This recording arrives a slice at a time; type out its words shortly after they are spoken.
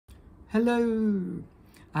Hello,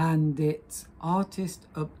 and it's artist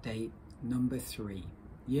update number 3.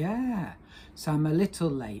 Yeah, so I'm a little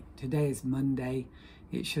late. Today is Monday.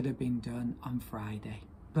 It should have been done on Friday,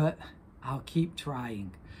 but I'll keep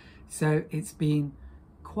trying. So it's been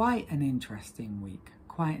quite an interesting week,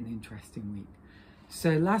 So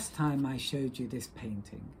last time I showed you this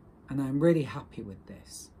painting, and I'm really happy with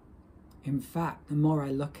this. In fact, the more I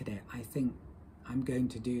look at it, I think I'm going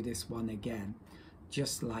to do this one again,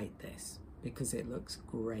 just like this, because it looks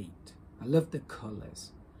great. I love the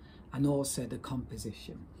colours and also the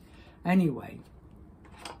composition. Anyway,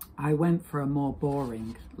 I went for a more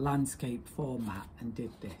boring landscape format and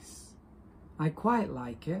did this. I quite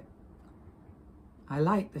like it. I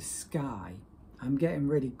like the sky. I'm getting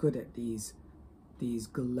really good at these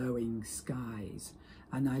glowing skies,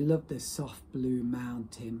 and I love the soft blue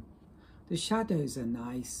mountain. The shadows are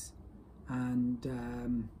nice,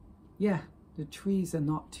 and yeah, the trees are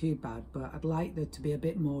not too bad, but I'd like there to be a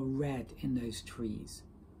bit more red in those trees.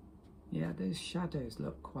 Yeah, those shadows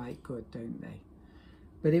look quite good, don't they?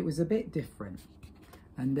 But it was a bit different.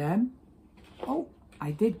 And then, oh,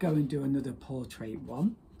 I did go and do another portrait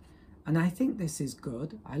one, and I think this is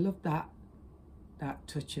good. I love that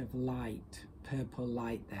touch of light, purple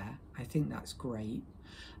light there. I think that's great.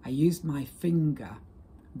 I used my finger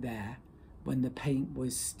there when the paint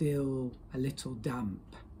was still a little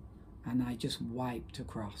damp, and I just wiped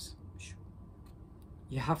across.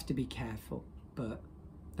 You have to be careful, but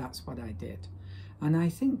that's what I did. And I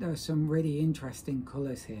think there are some really interesting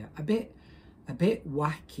colours here. A bit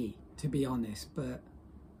wacky, to be honest, but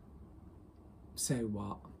so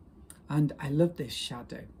what? And I love this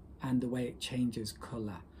shadow and the way it changes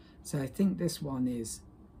colour. So I think this one is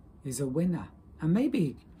a winner. And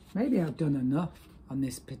maybe I've done enough on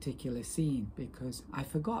this particular scene, because I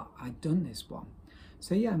forgot I'd done this one.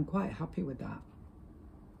 So yeah, I'm quite happy with that.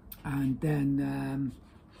 And then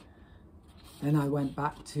I went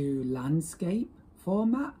back to landscape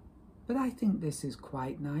format, but I think this is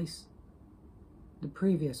quite nice. The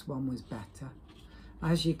previous one was better.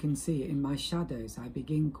 As you can see in my shadows, I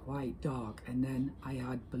begin quite dark and then I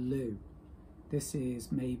add blue. This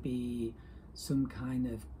is maybe some kind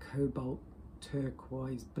of cobalt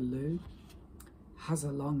turquoise blue. Has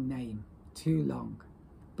a long name, too long.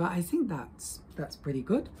 But I think that's pretty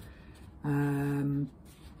good. And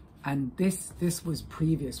this was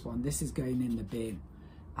previous one. This is going in the bin.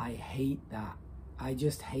 I hate that. I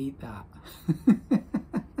just hate that.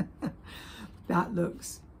 That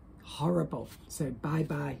looks horrible. So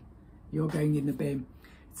bye-bye. You're going in the bin.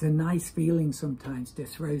 It's a nice feeling sometimes to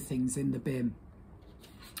throw things in the bin.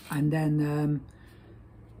 And then,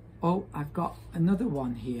 oh, I've got another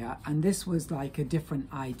one here. And this was like a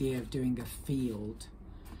different idea of doing a field,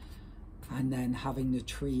 and then having the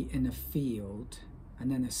tree in a field, and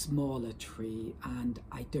then a smaller tree, and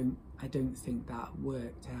I don't think that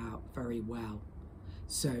worked out very well.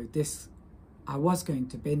 So this, I was going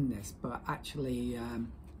to bin this, but actually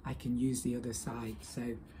I can use the other side,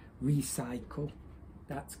 so recycle,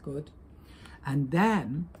 that's good. And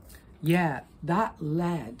then, yeah, that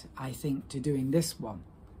led, I think, to doing this one.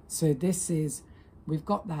 So this is, we've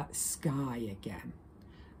got that sky again.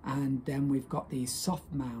 And then we've got these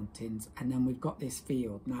soft mountains, and then we've got this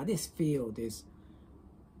field. Now this field is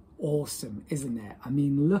awesome, isn't it? I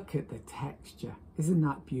mean, look at the texture. Isn't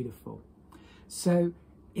that beautiful? So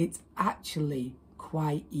it's actually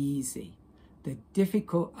quite easy. The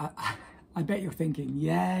difficult, I bet you're thinking,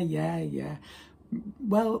 yeah.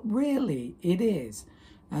 Well, really, it is.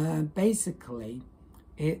 Basically,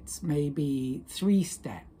 it's maybe 3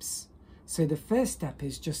 steps. So the first step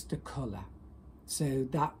is just the colour. So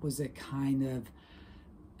that was a kind of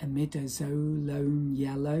imidazolone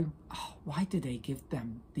yellow. Oh, why do they give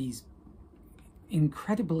them these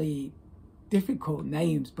incredibly difficult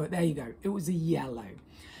names? But there you go. It was a yellow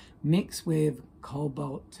mixed with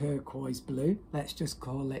cobalt turquoise blue. Let's just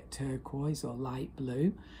call it turquoise or light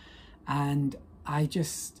blue. And I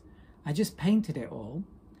just painted it all.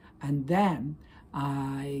 And then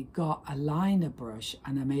I got a liner brush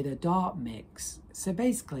and I made a dark mix. So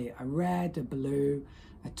basically a red, a blue,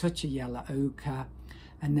 a touch of yellow ochre.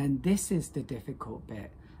 And then this is the difficult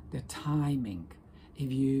bit, the timing.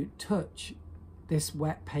 If you touch this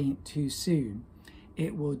wet paint too soon,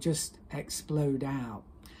 it will just explode out.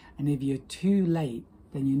 And if you're too late,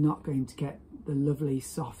 then you're not going to get the lovely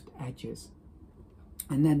soft edges.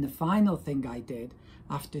 And then the final thing I did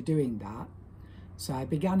after doing that, so I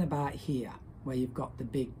began about here, where you've got the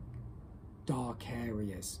big dark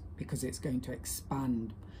areas, because it's going to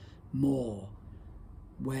expand more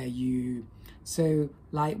where you, so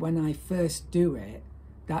like when I first do it,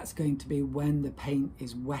 that's going to be when the paint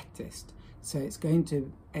is wettest. So it's going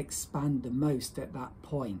to expand the most at that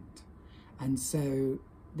point. And so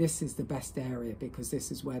this is the best area because this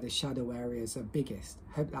is where the shadow areas are biggest.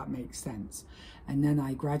 Hope that makes sense. And then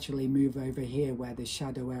I gradually move over here where the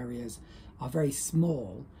shadow areas are very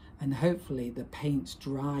small, and hopefully the paint's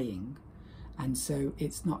drying, and so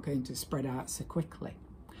it's not going to spread out so quickly.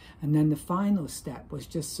 And then the final step was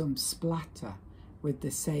just some splatter with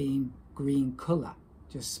the same green colour.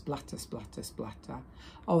 Just splatter, splatter, splatter.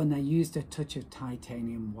 Oh, and I used a touch of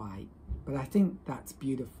titanium white, but I think that's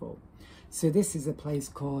beautiful. So this is a place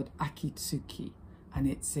called Akitsuki, and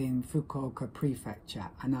it's in Fukuoka Prefecture,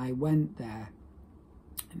 and I went there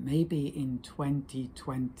maybe in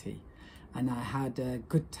 2020, and I had a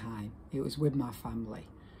good time. It was with my family,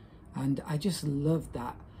 and I just love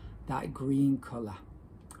that green colour.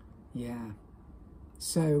 Yeah,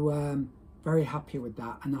 so very happy with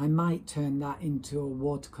that, and I might turn that into a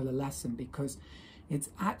watercolour lesson because it's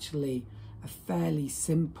actually a fairly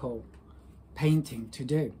simple painting to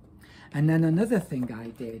do. And then another thing I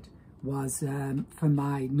did was for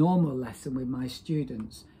my normal lesson with my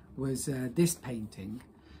students was this painting.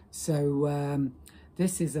 So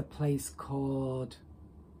this is a place called,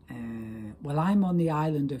 well, I'm on the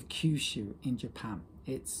island of Kyushu in Japan.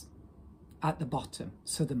 It's at the bottom,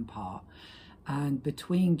 southern part. And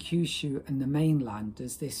between Kyushu and the mainland,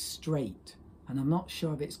 there's this strait. And I'm not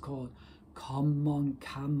sure if it's called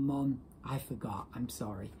Kanmon. I forgot, I'm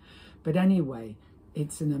sorry. But anyway,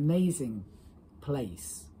 it's an amazing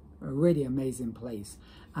place, a really amazing place.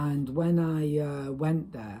 And when I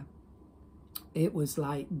went there, it was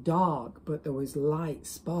like dark, but there was light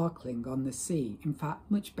sparkling on the sea. In fact,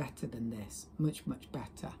 much better than this, much, much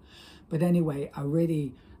better. But anyway, I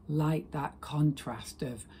really liked that contrast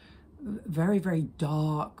of very, very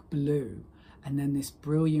dark blue and then this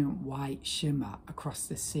brilliant white shimmer across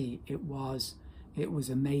the sea. It was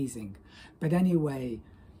amazing. But anyway,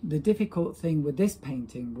 the difficult thing with this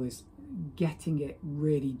painting was getting it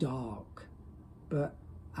really dark, but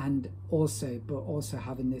also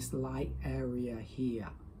having this light area here.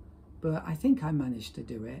 But I think I managed to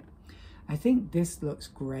do it. I think this looks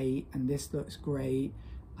great and this looks great.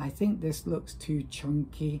 I think this looks too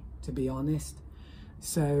chunky, to be honest.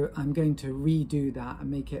 So I'm going to redo that and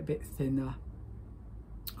make it a bit thinner,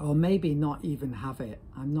 or maybe not even have it.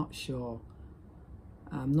 I'm not sure.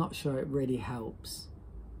 I'm not sure it really helps.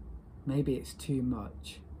 Maybe it's too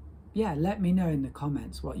much. Yeah, let me know in the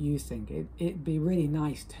comments what you think. It'd be really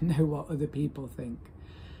nice to know what other people think.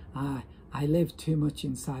 I live too much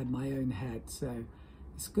inside my own head, so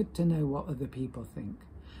it's good to know what other people think.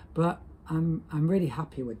 But I'm really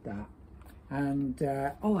happy with that. And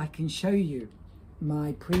oh, I can show you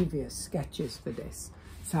my previous sketches for this.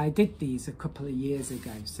 So I did these a couple of years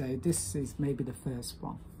ago, so this is maybe the first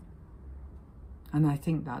one. And I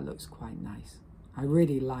think that looks quite nice. I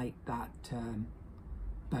really like that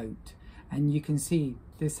boat, and you can see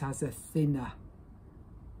this has a thinner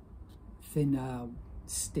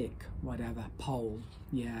stick, whatever, pole.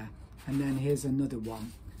 Yeah, and then here's another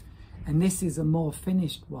one, and this is a more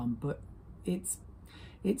finished one, but it's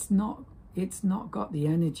not got the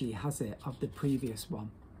energy, has it, of the previous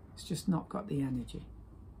one. It's just not got the energy.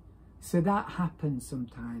 So that happens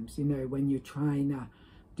sometimes, you know, when you're trying to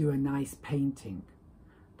do a nice painting.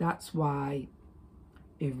 That's why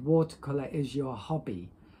if watercolor is your hobby,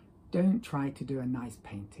 don't try to do a nice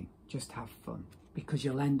painting, just have fun, because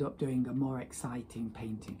you'll end up doing a more exciting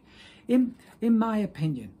painting. In my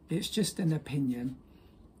opinion, it's just an opinion,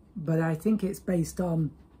 but I think it's based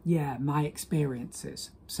on, yeah, my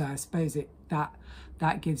experiences. So I suppose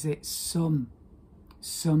that gives it some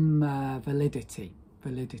validity.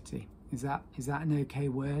 Is that an okay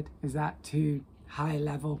word? Is that too high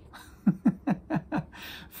level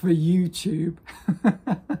for YouTube?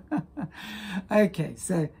 Okay,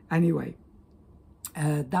 so anyway,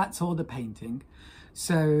 that's all the painting.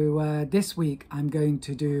 So this week I'm going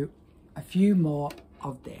to do a few more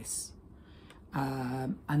of this,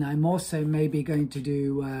 and I'm also maybe going to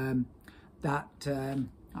do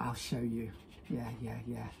I'll show you.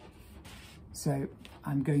 Yeah. So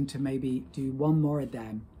I'm going to maybe do one more of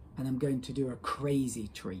them, and I'm going to do a crazy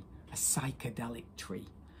tree, a psychedelic tree.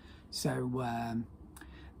 So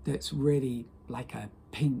that's really like a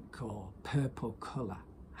pink or purple colour.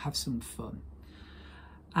 Have some fun.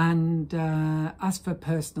 And as for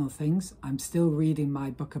personal things, I'm still reading my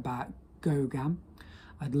book about Gauguin.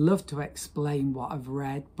 I'd love to explain what I've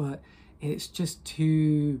read, but it's just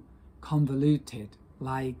too convoluted.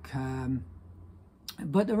 But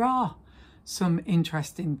there are some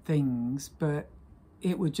interesting things, but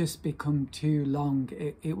it would just become too long.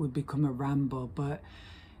 It would become a ramble. But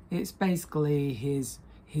it's basically his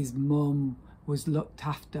mum was looked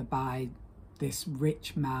after by this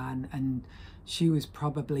rich man, and she was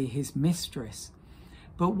probably his mistress.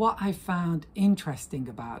 But what I found interesting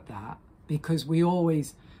about that, because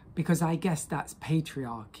I guess that's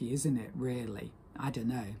patriarchy, isn't it, really? I don't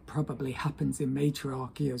know, probably happens in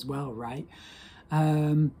matriarchy as well, right?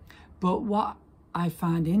 But what I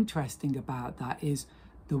find interesting about that is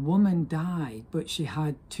the woman died, but she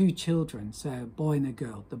had 2 children, so a boy and a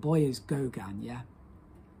girl. The boy is Gauguin, yeah?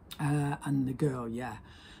 And the girl, yeah,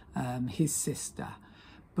 his sister.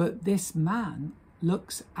 But this man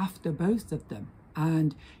looks after both of them,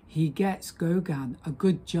 and he gets Gauguin a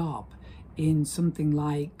good job in something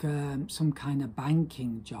like some kind of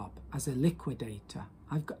banking job as a liquidator.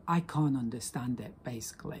 I can't understand it,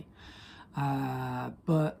 basically.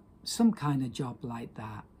 But some kind of job like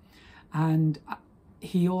that. And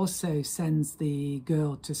he also sends the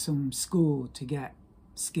girl to some school to get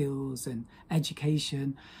skills and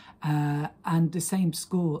education, and the same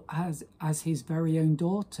school as his very own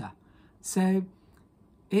daughter. So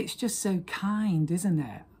it's just so kind, isn't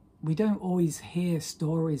it? We don't always hear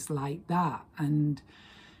stories like that, and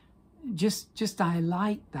just I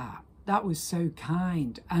like that. That was so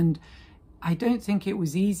kind. And I don't think it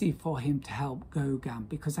was easy for him to help Gauguin,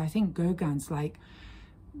 because I think Gauguin's like,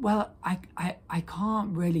 well, I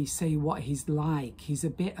can't really say what he's like. He's a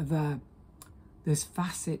bit of there's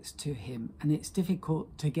facets to him, and it's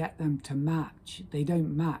difficult to get them to match. They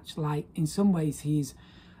don't match. Like, in some ways, he's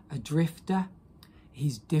a drifter.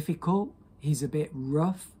 He's difficult. He's a bit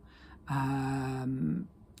rough.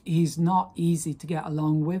 He's not easy to get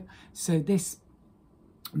along with. So this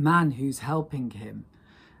man who's helping him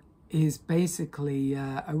is basically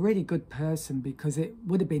a really good person, because it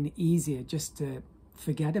would have been easier just to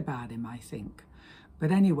forget about him, I think. But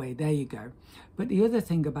anyway, there you go. But the other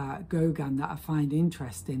thing about Gauguin that I find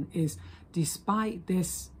interesting is, despite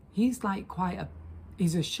this, he's like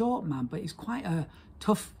he's a short man, but he's quite a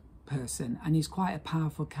tough person, and he's quite a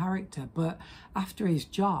powerful character. But after his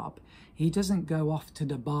job, he doesn't go off to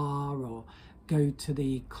the bar or go to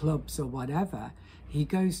the clubs or whatever. He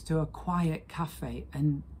goes to a quiet cafe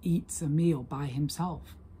and eats a meal by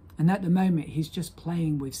himself. And at the moment, he's just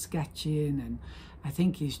playing with sketching, and I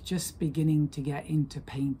think he's just beginning to get into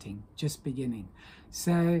painting, just beginning.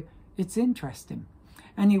 So it's interesting.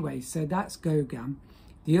 Anyway, so that's Gauguin.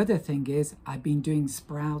 The other thing is, I've been doing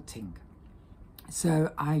sprouting.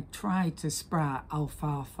 So I tried to sprout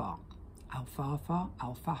alfalfa.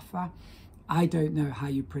 Alfalfa. I don't know how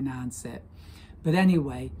you pronounce it. But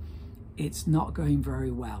anyway, it's not going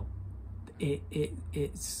very well.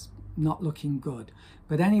 It's not looking good.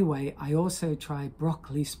 But anyway, I also tried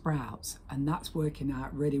broccoli sprouts, and that's working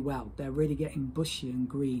out really well. They're really getting bushy and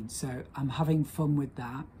green, so I'm having fun with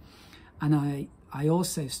that. And I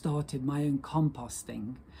also started my own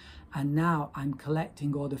composting, and now I'm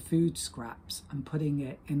collecting all the food scraps and putting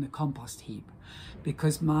it in the compost heap,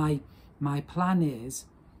 because my plan is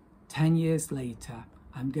 10 years later,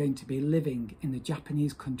 I'm going to be living in the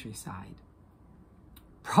Japanese countryside,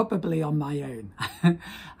 probably on my own.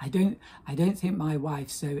 I don't think my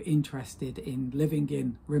wife's so interested in living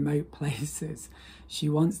in remote places. She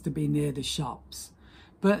wants to be near the shops,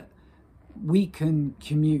 but we can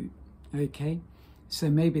commute, okay? So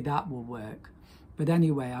maybe that will work. But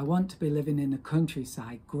anyway, I want to be living in the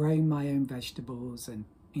countryside, growing my own vegetables and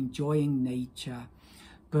enjoying nature.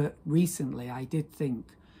 But recently I did think,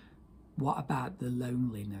 what about the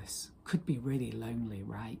loneliness? Could be really lonely,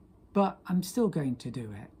 right? But I'm still going to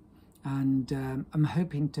do it. And I'm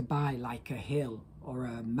hoping to buy like a hill or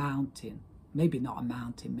a mountain, maybe not a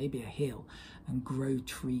mountain, maybe a hill, and grow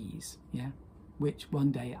trees, yeah, which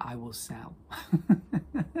one day I will sell.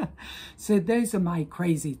 So those are my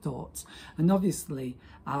crazy thoughts. And obviously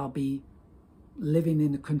I'll be living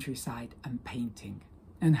in the countryside and painting.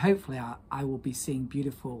 And hopefully I will be seeing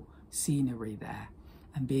beautiful scenery there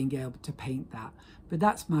and being able to paint that. But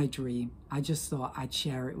that's my dream. I just thought I'd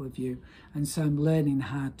share it with you. And so I'm learning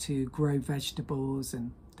how to grow vegetables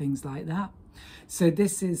and things like that. So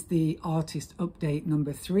this is the artist update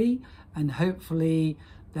number 3, and hopefully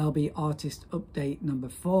there'll be artist update number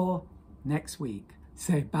 4 next week.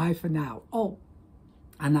 So bye for now. Oh,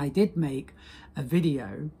 and I did make a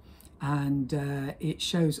video, and it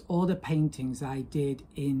shows all the paintings I did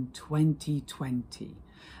in 2020.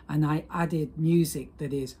 And I added music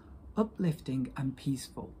that is uplifting and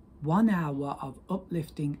peaceful. 1 hour of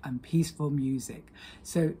uplifting and peaceful music.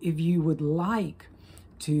 So if you would like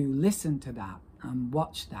to listen to that and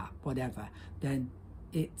watch that, whatever, then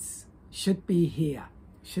it's should be here.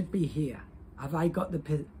 Should be here. Have I got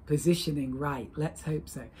the positioning right? Let's hope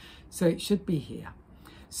so. So it should be here.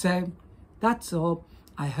 So that's all.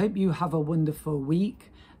 I hope you have a wonderful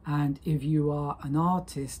week, and if you are an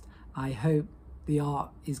artist, I hope the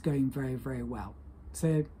art is going very, very well.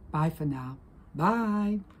 So bye for now.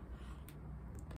 Bye.